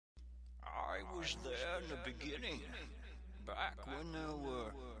was there in the beginning, back when there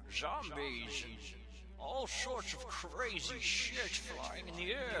were zombies and all sorts of crazy shit flying in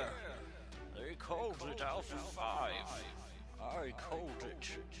the air. They called it Alpha 5. I called it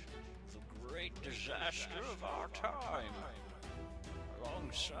the great disaster of our time.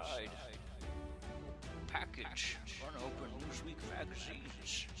 Alongside a package of unopened Newsweek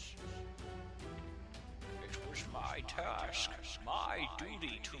magazines. It was my task, my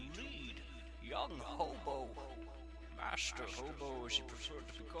duty to lead young Hobo, Master Hobo as he preferred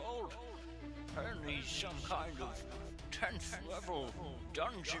to be called. Apparently he's some kind of 10th level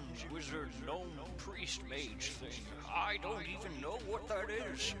dungeon wizard gnome priest mage thing. I don't even know what that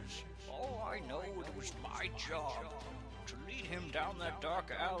is. All I know, it was my job to lead him down that dark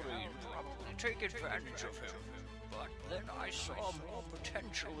alley and probably take advantage of him. But then I saw more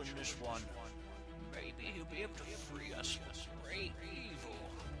potential in this one. Maybe he'll be able to free us from great evil.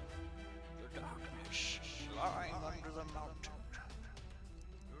 The darkness lying under the mountain.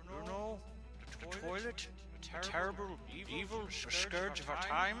 You know, the toilet, a terrible, evil scourge of our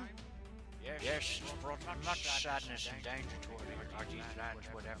time? Yes, it's brought much sadness and danger to our these lands,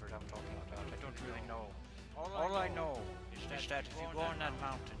 whatever I'm talking about. I don't really know. All I know is that if you go on that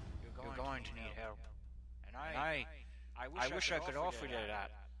mountain, you're going to need help. And I wish I could offer you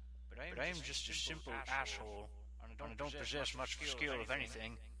that, but I'm just a simple asshole, and I don't possess much skill of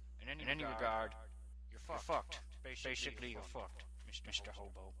anything. In any regard, you're fucked. Basically, you're fucked, Mr.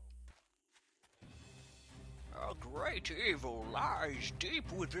 Hobo. A great evil lies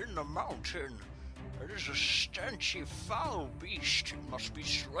deep within the mountain. It is a stenchy, foul beast. It must be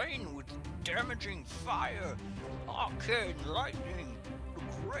slain with damaging fire, arcane lightning,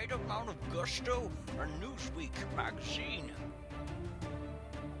 a great amount of gusto, a Newsweek magazine.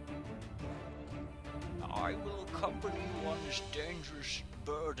 I will accompany you on this dangerous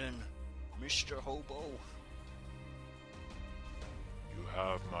burden, Mr. Hobo. You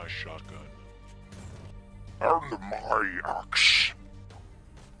have my shotgun. And my axe.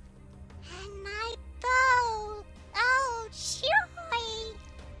 And my bow. Oh, joy!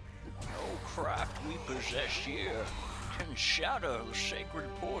 No craft we possess here can shatter the sacred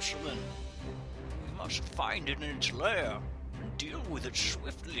porcelain. We must find it in its lair and deal with it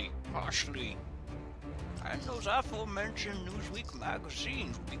swiftly, harshly. And those aforementioned Newsweek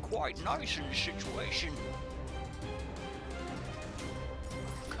magazines would be quite nice in this situation.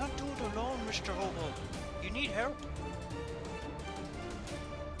 You can't do it alone, Mr. Hobo. You need help.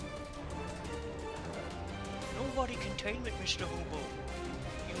 Nobody can tame it, Mr. Hobo.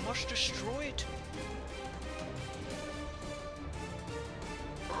 You must destroy it.